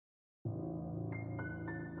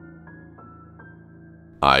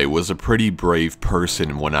I was a pretty brave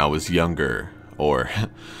person when I was younger, or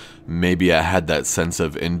maybe I had that sense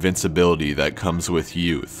of invincibility that comes with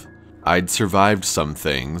youth. I'd survived some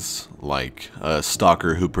things, like a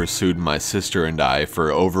stalker who pursued my sister and I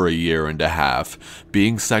for over a year and a half,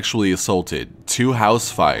 being sexually assaulted, 2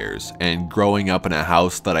 house fires, and growing up in a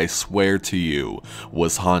house that I swear to you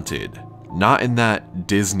was haunted. Not in that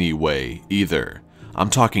Disney way, either.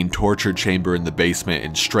 I'm talking torture chamber in the basement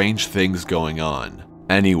and strange things going on.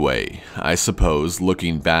 Anyway, I suppose,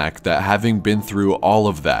 looking back, that having been through all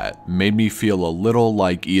of that made me feel a little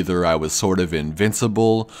like either I was sort of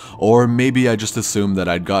invincible, or maybe I just assumed that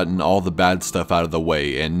I'd gotten all the bad stuff out of the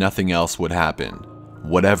way and nothing else would happen.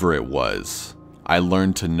 Whatever it was, I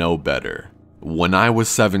learned to know better. When I was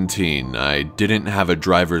 17, I didn't have a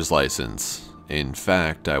driver's license. In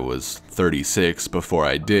fact, I was 36 before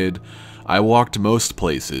I did. I walked most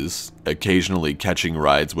places, occasionally catching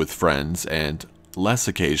rides with friends, and less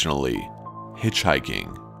occasionally,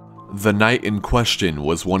 hitchhiking. The night in question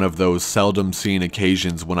was one of those seldom seen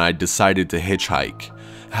occasions when I decided to hitchhike,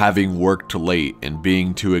 having worked late and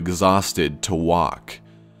being too exhausted to walk.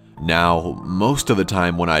 Now, most of the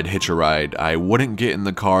time when I'd hitch a ride, I wouldn't get in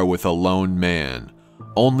the car with a lone man.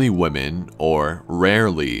 Only women, or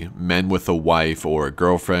rarely, men with a wife or a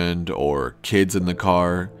girlfriend or kids in the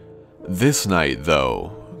car. This night,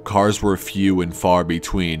 though, cars were few and far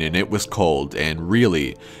between and it was cold, and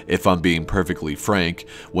really, if I'm being perfectly frank,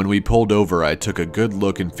 when we pulled over I took a good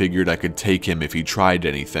look and figured I could take him if he tried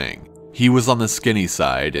anything. He was on the skinny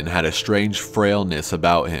side and had a strange frailness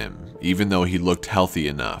about him, even though he looked healthy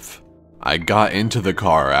enough. I got into the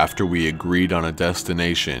car after we agreed on a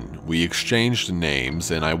destination. We exchanged names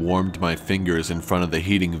and I warmed my fingers in front of the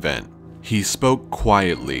heating vent. He spoke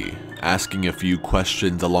quietly, asking a few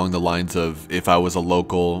questions along the lines of if I was a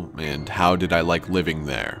local and how did I like living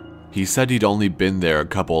there. He said he'd only been there a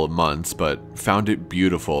couple of months but found it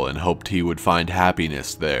beautiful and hoped he would find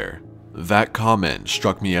happiness there. That comment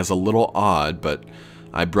struck me as a little odd, but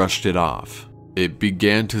I brushed it off. It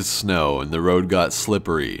began to snow and the road got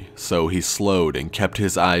slippery, so he slowed and kept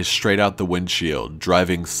his eyes straight out the windshield,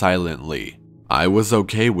 driving silently. I was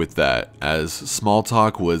okay with that, as small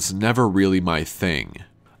talk was never really my thing.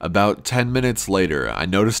 About 10 minutes later, I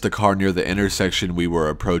noticed a car near the intersection we were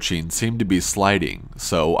approaching seemed to be sliding,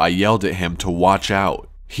 so I yelled at him to watch out.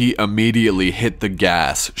 He immediately hit the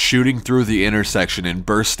gas, shooting through the intersection and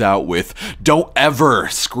burst out with, "Don't ever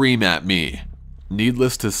scream at me!"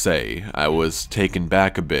 Needless to say, I was taken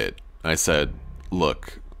back a bit. I said,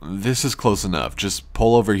 "Look, this is close enough, just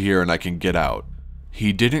pull over here and I can get out."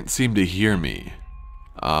 He didn't seem to hear me.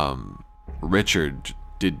 Richard,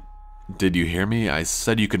 did you hear me? I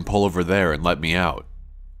said you can pull over there and let me out."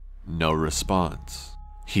 No response.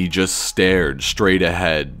 He just stared straight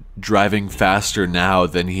ahead, driving faster now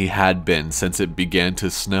than he had been since it began to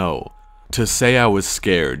snow. To say I was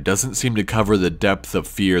scared doesn't seem to cover the depth of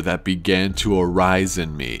fear that began to arise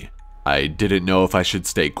in me. I didn't know if I should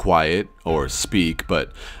stay quiet or speak,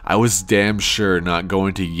 but I was damn sure not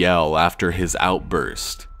going to yell after his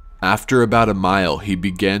outburst. After about a mile, he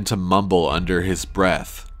began to mumble under his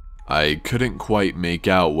breath. I couldn't quite make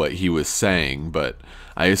out what he was saying, but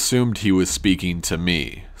I assumed he was speaking to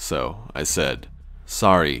me, so I said,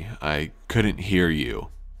 "Sorry, I couldn't hear you."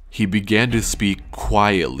 He began to speak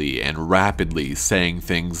quietly and rapidly, saying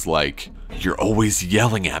things like, "You're always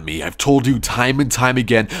yelling at me. I've told you time and time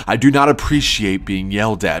again, I do not appreciate being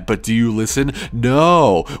yelled at, but do you listen?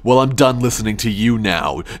 No. Well, I'm done listening to you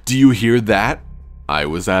now. Do you hear that?" I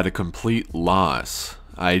was at a complete loss.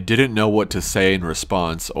 I didn't know what to say in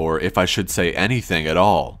response, or if I should say anything at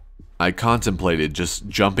all. I contemplated just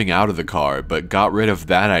jumping out of the car, but got rid of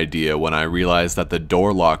that idea when I realized that the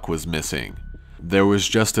door lock was missing. There was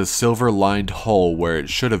just a silver-lined hole where it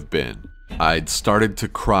should have been. I'd started to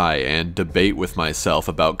cry and debate with myself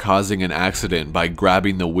about causing an accident by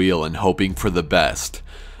grabbing the wheel and hoping for the best.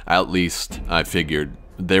 At least, I figured,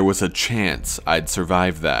 there was a chance I'd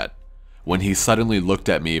survive that. When he suddenly looked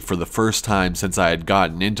at me for the first time since I had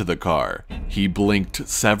gotten into the car. He blinked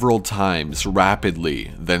several times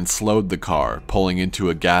rapidly, then slowed the car, pulling into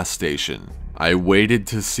a gas station. I waited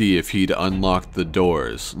to see if he'd unlocked the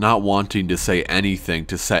doors, not wanting to say anything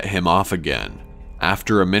to set him off again.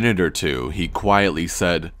 After a minute or two, he quietly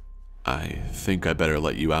said, "I think I better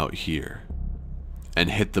let you out here,"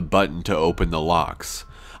 and hit the button to open the locks.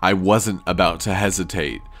 I wasn't about to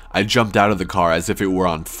hesitate. I jumped out of the car as if it were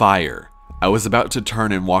on fire. I was about to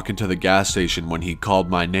turn and walk into the gas station when he called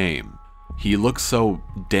my name. He looked so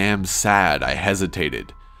damn sad I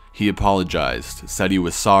hesitated. He apologized, said he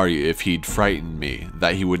was sorry if he'd frightened me,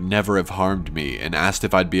 that he would never have harmed me, and asked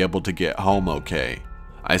if I'd be able to get home okay.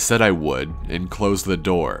 I said I would, and closed the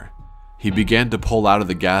door. He began to pull out of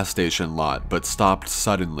the gas station lot, but stopped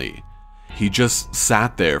suddenly. He just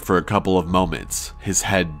sat there for a couple of moments, his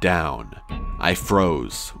head down. I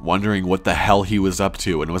froze, wondering what the hell he was up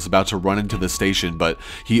to, and was about to run into the station, but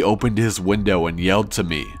he opened his window and yelled to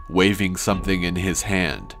me, waving something in his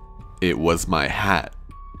hand. It was my hat.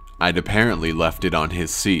 I'd apparently left it on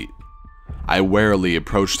his seat. I warily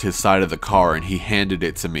approached his side of the car and he handed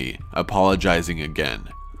it to me, apologizing again.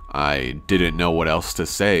 I didn't know what else to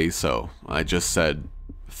say, so I just said,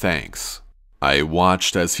 thanks. I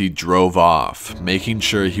watched as he drove off, making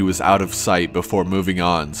sure he was out of sight before moving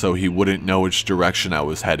on so he wouldn't know which direction I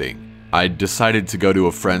was heading. I decided to go to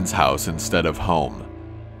a friend's house instead of home.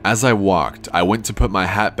 As I walked, I went to put my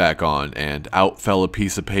hat back on and out fell a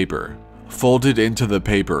piece of paper. Folded into the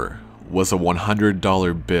paper was a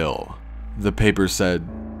 $100 bill. The paper said,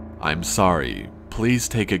 "I'm sorry. Please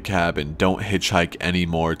take a cab and don't hitchhike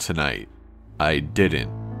anymore tonight." I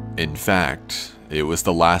didn't. In fact, it was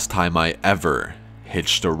the last time I ever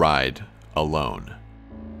hitched a ride alone.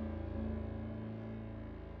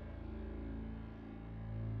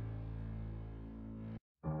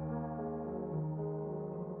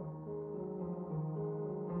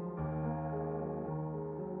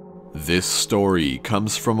 This story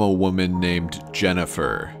comes from a woman named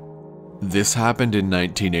Jennifer. This happened in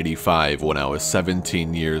 1985 when I was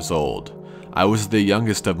 17 years old. I was the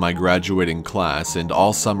youngest of my graduating class, and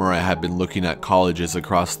all summer I had been looking at colleges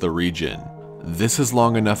across the region. This is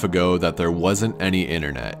long enough ago that there wasn't any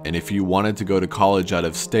internet, and if you wanted to go to college out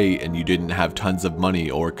of state and you didn't have tons of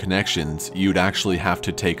money or connections, you'd actually have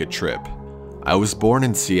to take a trip. I was born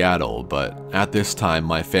in Seattle, but at this time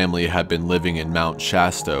my family had been living in Mount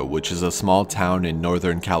Shasta, which is a small town in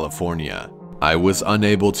Northern California. I was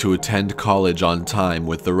unable to attend college on time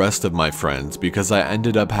with the rest of my friends because I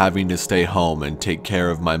ended up having to stay home and take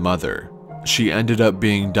care of my mother. She ended up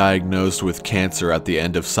being diagnosed with cancer at the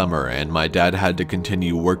end of summer, and my dad had to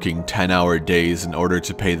continue working 10-hour days in order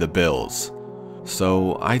to pay the bills.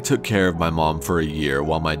 So I took care of my mom for a year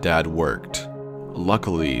while my dad worked.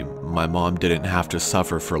 Luckily, my mom didn't have to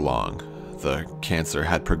suffer for long. The cancer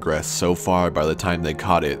had progressed so far by the time they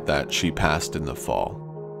caught it that she passed in the fall.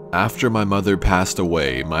 After my mother passed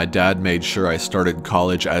away, my dad made sure I started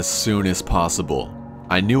college as soon as possible.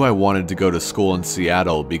 I knew I wanted to go to school in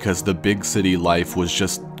Seattle because the big city life was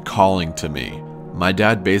just calling to me. My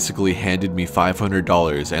dad basically handed me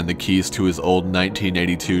 $500 and the keys to his old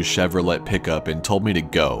 1982 Chevrolet pickup and told me to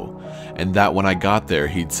go, and that when I got there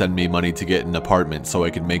he'd send me money to get an apartment so I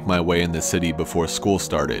could make my way in the city before school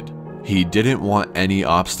started. He didn't want any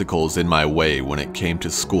obstacles in my way when it came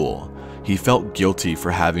to school. He felt guilty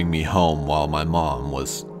for having me home while my mom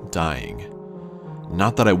was dying.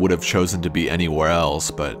 Not that I would have chosen to be anywhere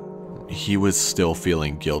else, but he was still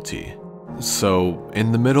feeling guilty. So,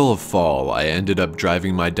 in the middle of fall, I ended up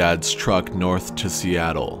driving my dad's truck north to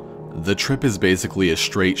Seattle. The trip is basically a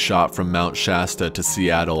straight shot from Mount Shasta to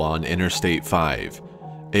Seattle on Interstate 5.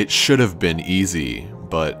 It should have been easy,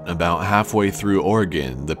 but about halfway through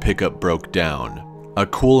Oregon, the pickup broke down. A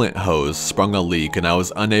coolant hose sprung a leak and I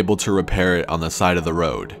was unable to repair it on the side of the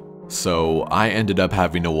road. So I ended up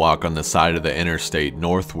having to walk on the side of the interstate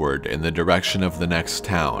northward in the direction of the next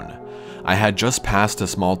town. I had just passed a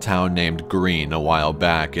small town named Greene a while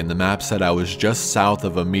back, and the map said I was just south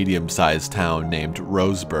of a medium-sized town named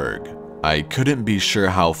Roseburg. I couldn't be sure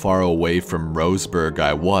how far away from Roseburg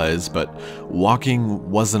I was, but walking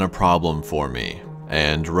wasn't a problem for me.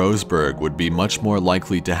 And Roseburg would be much more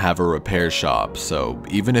likely to have a repair shop, so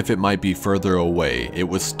even if it might be further away, it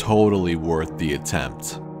was totally worth the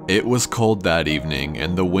attempt. It was cold that evening,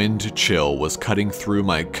 and the wind chill was cutting through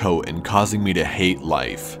my coat and causing me to hate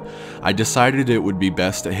life. I decided it would be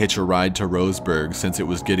best to hitch a ride to Roseburg since it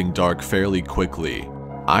was getting dark fairly quickly.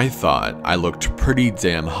 I thought I looked pretty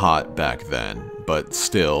damn hot back then, but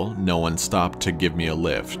still, no one stopped to give me a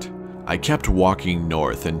lift. I kept walking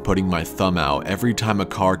north and putting my thumb out every time a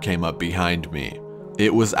car came up behind me.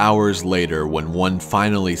 It was hours later when one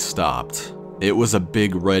finally stopped. It was a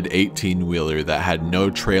big red 18-wheeler that had no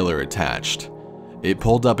trailer attached. It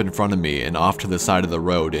pulled up in front of me and off to the side of the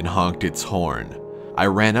road and honked its horn. I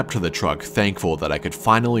ran up to the truck, thankful that I could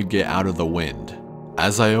finally get out of the wind.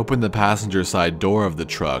 As I opened the passenger side door of the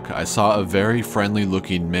truck, I saw a very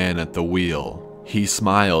friendly-looking man at the wheel. He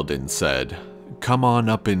smiled and said, "Come on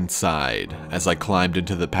up inside," as I climbed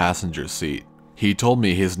into the passenger seat. He told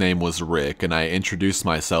me his name was Rick, and I introduced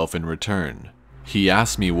myself in return. He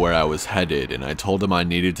asked me where I was headed, and I told him I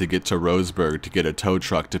needed to get to Roseburg to get a tow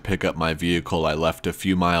truck to pick up my vehicle I left a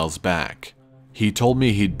few miles back. He told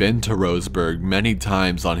me he'd been to Roseburg many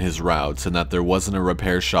times on his routes and that there wasn't a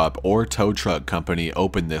repair shop or tow truck company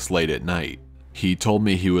open this late at night. He told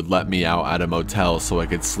me he would let me out at a motel so I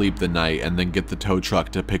could sleep the night and then get the tow truck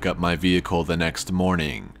to pick up my vehicle the next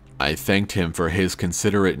morning. I thanked him for his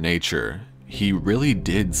considerate nature. He really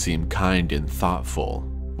did seem kind and thoughtful.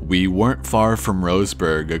 We weren't far from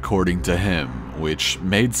Roseburg according to him, which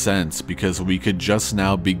made sense because we could just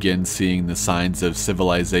now begin seeing the signs of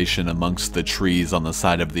civilization amongst the trees on the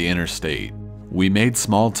side of the interstate. We made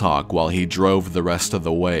small talk while he drove the rest of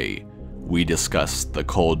the way. We discussed the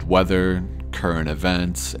cold weather, current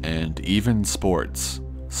events, and even sports.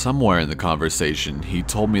 Somewhere in the conversation, he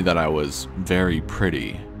told me that I was very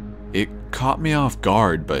pretty. It caught me off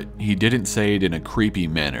guard, but he didn't say it in a creepy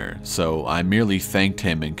manner, so I merely thanked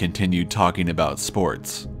him and continued talking about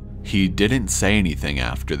sports. He didn't say anything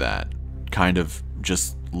after that, kind of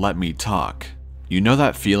just let me talk. You know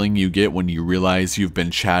that feeling you get when you realize you've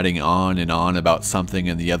been chatting on and on about something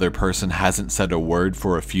and the other person hasn't said a word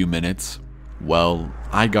for a few minutes? Well,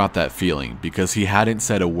 I got that feeling because he hadn't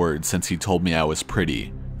said a word since he told me I was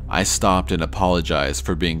pretty. I stopped and apologized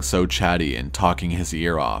for being so chatty and talking his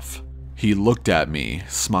ear off. He looked at me,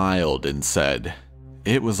 smiled, and said,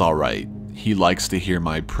 "It was alright. He likes to hear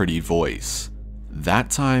my pretty voice."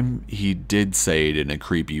 That time, he did say it in a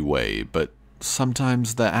creepy way, but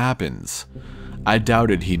sometimes that happens. I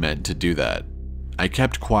doubted he meant to do that. I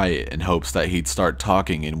kept quiet in hopes that he'd start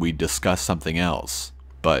talking and we'd discuss something else.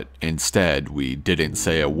 But instead, we didn't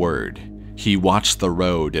say a word. He watched the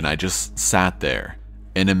road and I just sat there.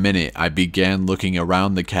 In a minute, I began looking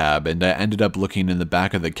around the cab and I ended up looking in the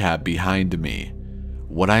back of the cab behind me.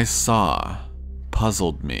 What I saw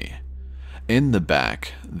puzzled me. In the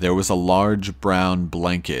back, there was a large brown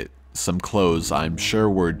blanket, some clothes I'm sure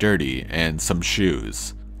were dirty, and some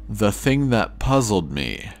shoes. The thing that puzzled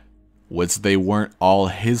me was they weren't all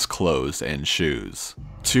his clothes and shoes.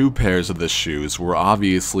 2 pairs of the shoes were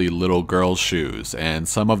obviously little girl's shoes, and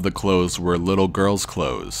some of the clothes were little girl's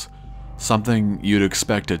clothes. Something you'd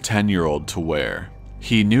expect a 10-year-old to wear.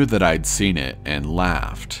 He knew that I'd seen it and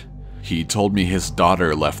laughed. He told me his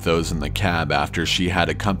daughter left those in the cab after she had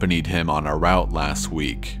accompanied him on a route last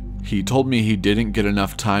week. He told me he didn't get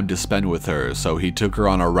enough time to spend with her, so he took her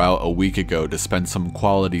on a route a week ago to spend some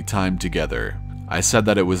quality time together. I said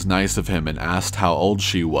that it was nice of him and asked how old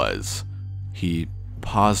she was. He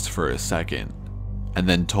paused for a second, and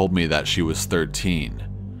then told me that she was 13.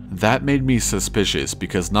 That made me suspicious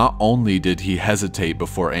because not only did he hesitate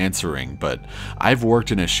before answering, but I've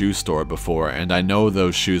worked in a shoe store before and I know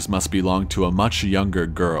those shoes must belong to a much younger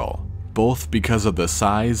girl, both because of the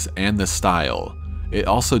size and the style. It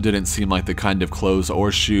also didn't seem like the kind of clothes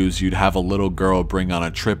or shoes you'd have a little girl bring on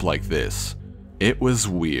a trip like this. It was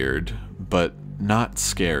weird, but not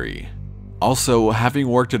scary. Also, having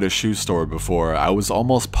worked at a shoe store before, I was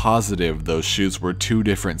almost positive those shoes were 2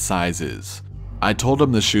 different sizes. I told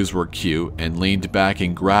him the shoes were cute and leaned back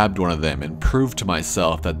and grabbed one of them and proved to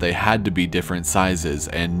myself that they had to be different sizes,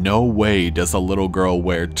 and no way does a little girl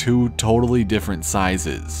wear 2 totally different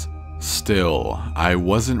sizes. Still, I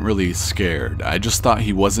wasn't really scared. I just thought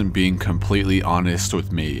he wasn't being completely honest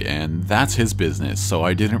with me, and that's his business, so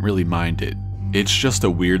I didn't really mind it. It's just a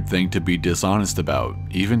weird thing to be dishonest about,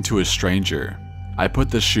 even to a stranger. I put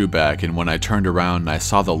the shoe back, and when I turned around, I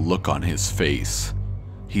saw the look on his face.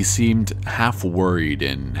 He seemed half worried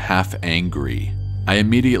and half angry. I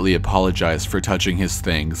immediately apologized for touching his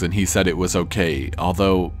things and he said it was okay,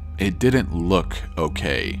 although it didn't look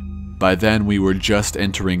okay. By then we were just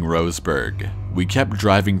entering Roseburg. We kept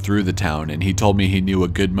driving through the town and he told me he knew a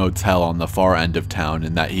good motel on the far end of town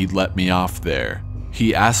and that he'd let me off there.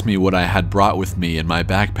 He asked me what I had brought with me in my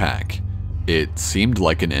backpack. It seemed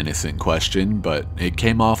like an innocent question, but it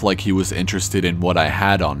came off like he was interested in what I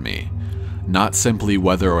had on me. Not simply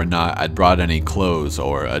whether or not I'd brought any clothes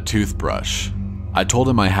or a toothbrush. I told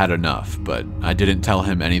him I had enough, but I didn't tell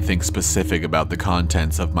him anything specific about the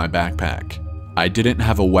contents of my backpack. I didn't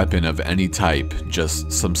have a weapon of any type,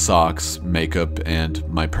 just some socks, makeup, and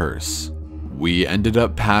my purse. We ended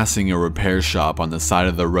up passing a repair shop on the side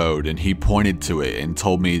of the road and he pointed to it and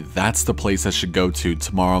told me that's the place I should go to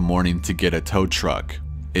tomorrow morning to get a tow truck.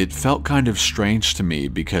 It felt kind of strange to me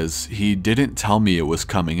because he didn't tell me it was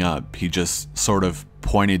coming up, he just sort of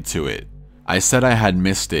pointed to it. I said I had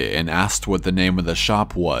missed it and asked what the name of the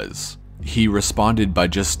shop was. He responded by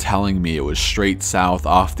just telling me it was straight south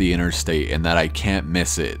off the interstate and that I can't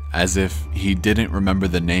miss it, as if he didn't remember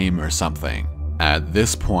the name or something. At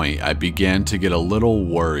this point, I began to get a little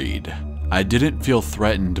worried. I didn't feel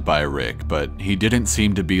threatened by Rick, but he didn't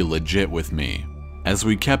seem to be legit with me. As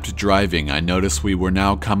we kept driving, I noticed we were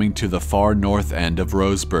now coming to the far north end of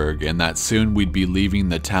Roseburg and that soon we'd be leaving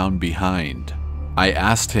the town behind. I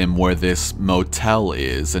asked him where this motel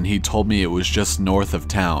is and he told me it was just north of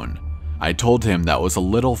town. I told him that was a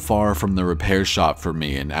little far from the repair shop for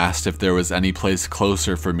me and asked if there was any place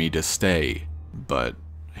closer for me to stay, but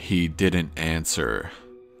he didn't answer.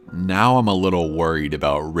 Now I'm a little worried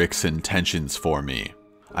about Rick's intentions for me.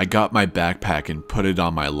 I got my backpack and put it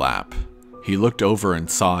on my lap. He looked over and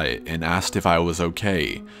saw it and asked if I was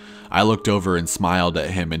okay. I looked over and smiled at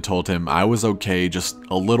him and told him I was okay, just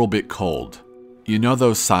a little bit cold. You know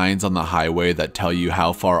those signs on the highway that tell you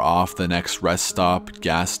how far off the next rest stop,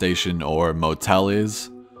 gas station, or motel is?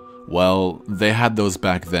 Well, they had those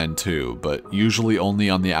back then too, but usually only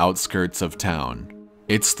on the outskirts of town.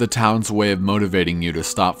 It's the town's way of motivating you to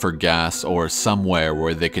stop for gas or somewhere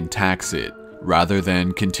where they can tax it, rather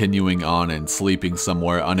than continuing on and sleeping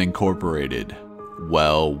somewhere unincorporated.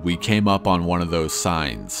 Well, we came up on one of those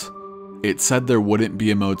signs. It said there wouldn't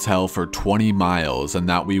be a motel for 20 miles and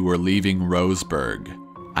that we were leaving Roseburg.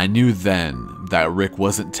 I knew then that Rick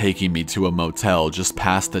wasn't taking me to a motel just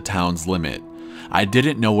past the town's limit. I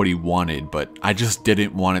didn't know what he wanted, but I just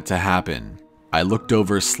didn't want it to happen. I looked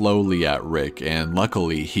over slowly at Rick and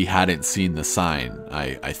luckily he hadn't seen the sign,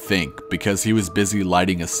 I think, because he was busy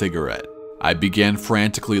lighting a cigarette. I began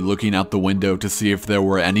frantically looking out the window to see if there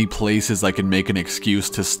were any places I could make an excuse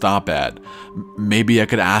to stop at. Maybe I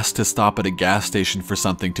could ask to stop at a gas station for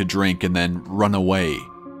something to drink and then run away.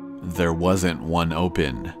 There wasn't one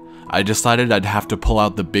open. I decided I'd have to pull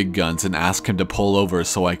out the big guns and ask him to pull over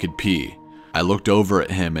so I could pee. I looked over at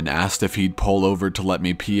him and asked if he'd pull over to let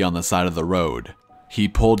me pee on the side of the road. He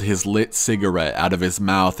pulled his lit cigarette out of his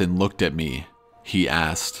mouth and looked at me. He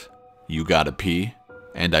asked, "You gotta pee?"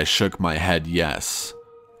 And I shook my head yes.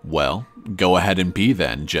 "Well, go ahead and pee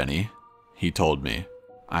then, Jenny," he told me.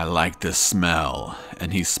 "I like the smell,"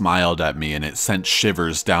 and he smiled at me and it sent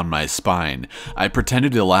shivers down my spine. I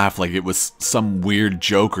pretended to laugh like it was some weird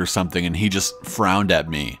joke or something and he just frowned at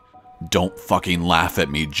me. "Don't fucking laugh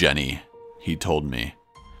at me, Jenny," he told me.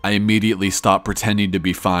 I immediately stopped pretending to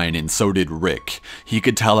be fine and so did Rick. He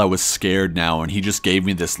could tell I was scared now and he just gave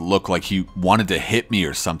me this look like he wanted to hit me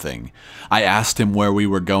or something. I asked him where we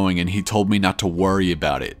were going and he told me not to worry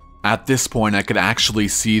about it. At this point I could actually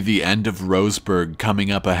see the end of Roseburg coming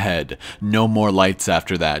up ahead. No more lights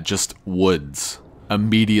after that, just woods.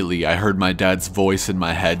 Immediately I heard my dad's voice in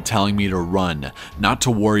my head telling me to run, not to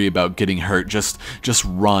worry about getting hurt, just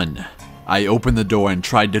run. I opened the door and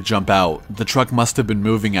tried to jump out. The truck must have been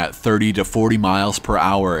moving at 30 to 40 miles per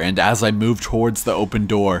hour, and as I moved towards the open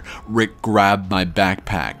door, Rick grabbed my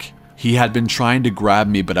backpack. He had been trying to grab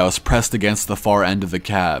me, but I was pressed against the far end of the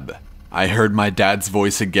cab. I heard my dad's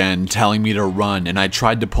voice again, telling me to run, and I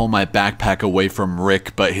tried to pull my backpack away from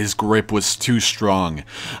Rick, but his grip was too strong.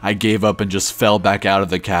 I gave up and just fell back out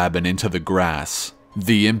of the cab and into the grass.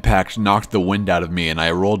 The impact knocked the wind out of me, and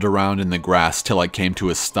I rolled around in the grass till I came to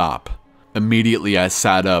a stop. Immediately I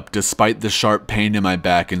sat up, despite the sharp pain in my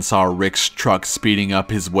back, and saw Rick's truck speeding up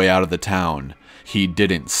his way out of the town. He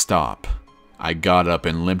didn't stop. I got up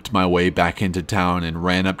and limped my way back into town and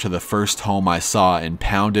ran up to the first home I saw and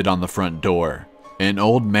pounded on the front door. An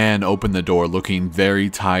old man opened the door looking very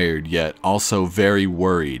tired, yet also very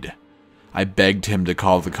worried. I begged him to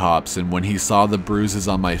call the cops, and when he saw the bruises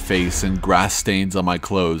on my face and grass stains on my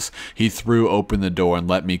clothes, he threw open the door and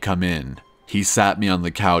let me come in. He sat me on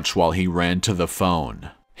the couch while he ran to the phone.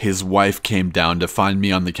 His wife came down to find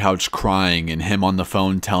me on the couch crying and him on the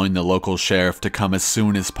phone telling the local sheriff to come as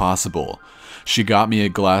soon as possible. She got me a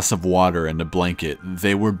glass of water and a blanket.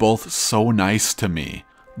 They were both so nice to me.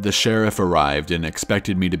 The sheriff arrived and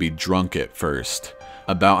expected me to be drunk at first.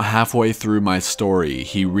 About halfway through my story,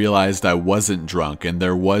 he realized I wasn't drunk and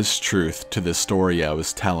there was truth to the story I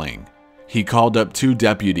was telling. He called up 2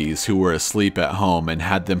 deputies who were asleep at home and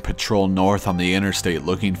had them patrol north on the interstate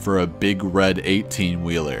looking for a big red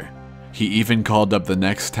 18-wheeler. He even called up the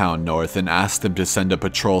next town north and asked them to send a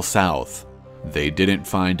patrol south. They didn't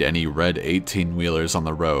find any red 18-wheelers on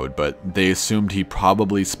the road, but they assumed he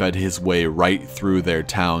probably sped his way right through their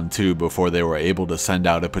town too before they were able to send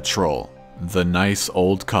out a patrol. The nice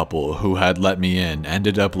old couple who had let me in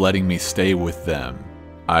ended up letting me stay with them.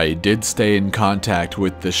 I did stay in contact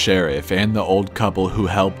with the sheriff and the old couple who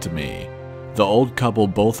helped me. The old couple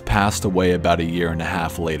both passed away about a year and a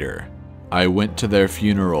half later. I went to their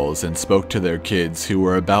funerals and spoke to their kids who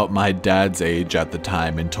were about my dad's age at the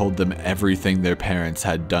time and told them everything their parents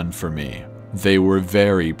had done for me. They were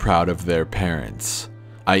very proud of their parents.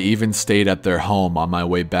 I even stayed at their home on my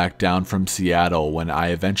way back down from Seattle when I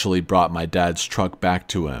eventually brought my dad's truck back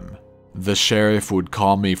to him. The sheriff would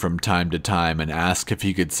call me from time to time and ask if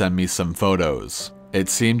he could send me some photos. It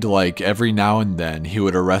seemed like every now and then he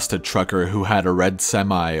would arrest a trucker who had a red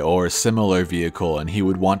semi or similar vehicle, and he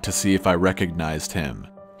would want to see if I recognized him.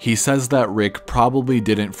 He says that Rick probably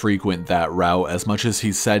didn't frequent that route as much as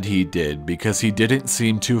he said he did because he didn't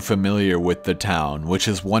seem too familiar with the town, which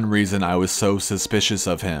is one reason I was so suspicious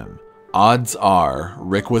of him. Odds are,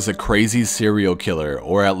 Rick was a crazy serial killer,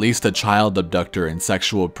 or at least a child abductor and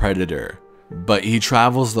sexual predator. But he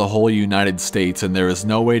travels the whole United States and there is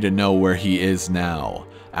no way to know where he is now.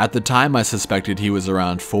 At the time I suspected he was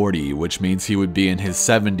around 40, which means he would be in his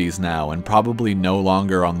 70s now and probably no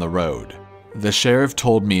longer on the road. The sheriff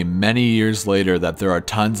told me many years later that there are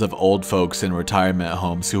tons of old folks in retirement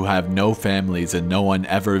homes who have no families and no one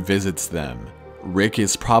ever visits them. Rick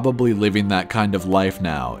is probably living that kind of life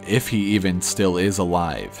now, if he even still is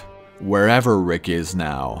alive. Wherever Rick is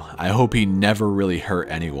now, I hope he never really hurt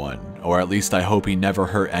anyone, or at least I hope he never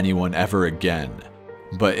hurt anyone ever again.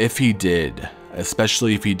 But if he did,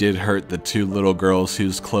 especially if he did hurt the 2 little girls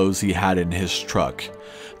whose clothes he had in his truck,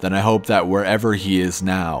 then I hope that wherever he is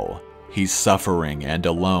now, he's suffering and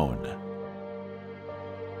alone.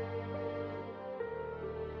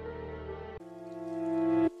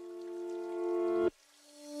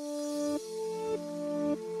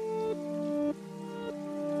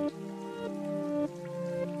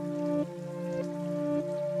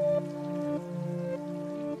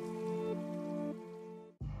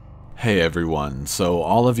 Hey everyone, so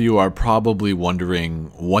all of you are probably wondering,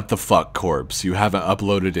 what the fuck, Corpse, you haven't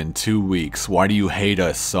uploaded in 2 weeks, why do you hate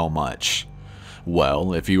us so much?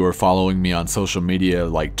 Well, if you were following me on social media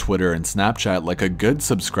like Twitter and Snapchat like a good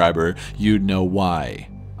subscriber, you'd know why.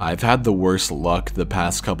 I've had the worst luck the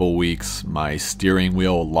past couple weeks. My steering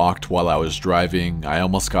wheel locked while I was driving, I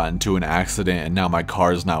almost got into an accident and now my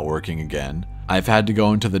car's not working again. I've had to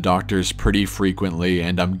go into the doctors pretty frequently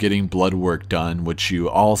and I'm getting blood work done, which you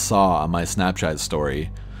all saw on my Snapchat story.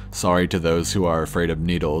 Sorry to those who are afraid of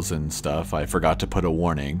needles and stuff, I forgot to put a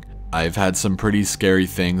warning. I've had some pretty scary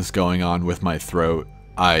things going on with my throat.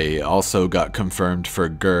 I also got confirmed for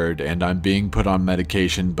GERD and I'm being put on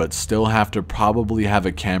medication but still have to probably have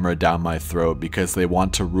a camera down my throat because they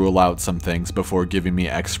want to rule out some things before giving me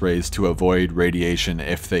x-rays to avoid radiation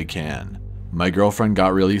if they can. My girlfriend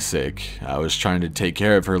got really sick. I was trying to take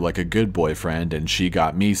care of her like a good boyfriend and she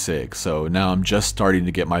got me sick, so now I'm just starting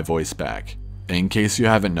to get my voice back. In case you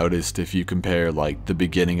haven't noticed, if you compare like the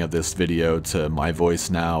beginning of this video to my voice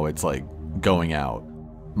now, it's like going out.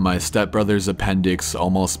 My stepbrother's appendix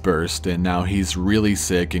almost burst and now he's really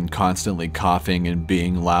sick and constantly coughing and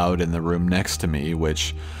being loud in the room next to me,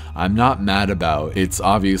 which I'm not mad about. It's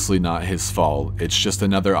obviously not his fault, it's just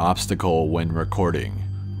another obstacle when recording.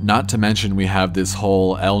 Not to mention we have this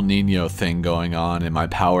whole El Nino thing going on and my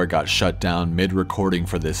power got shut down mid-recording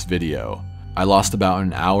for this video. I lost about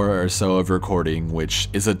an hour or so of recording, which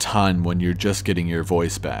is a ton when you're just getting your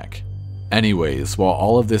voice back. Anyways, while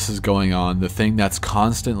all of this is going on, the thing that's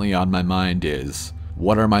constantly on my mind is,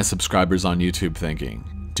 what are my subscribers on YouTube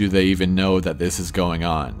thinking? Do they even know that this is going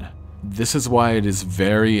on? This is why it is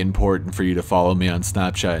very important for you to follow me on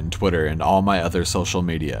Snapchat and Twitter and all my other social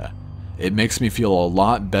media. It makes me feel a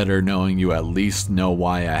lot better knowing you at least know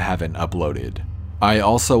why I haven't uploaded. I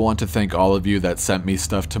also want to thank all of you that sent me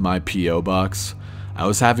stuff to my P.O. box. I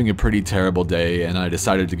was having a pretty terrible day and I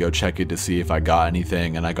decided to go check it to see if I got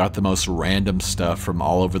anything, and I got the most random stuff from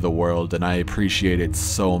all over the world and I appreciate it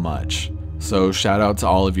so much. So shout out to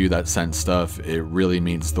all of you that sent stuff, it really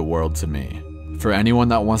means the world to me. For anyone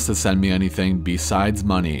that wants to send me anything besides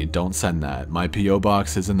money, don't send that. My P.O.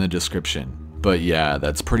 box is in the description. But yeah,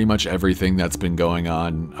 that's pretty much everything that's been going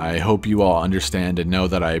on. I hope you all understand and know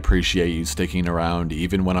that I appreciate you sticking around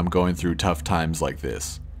even when I'm going through tough times like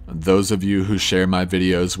this. Those of you who share my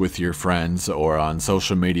videos with your friends or on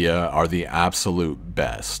social media are the absolute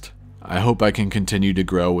best. I hope I can continue to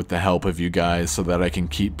grow with the help of you guys so that I can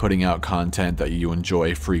keep putting out content that you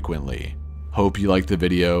enjoy frequently. Hope you liked the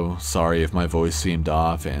video, sorry if my voice seemed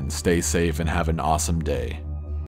off, and stay safe and have an awesome day.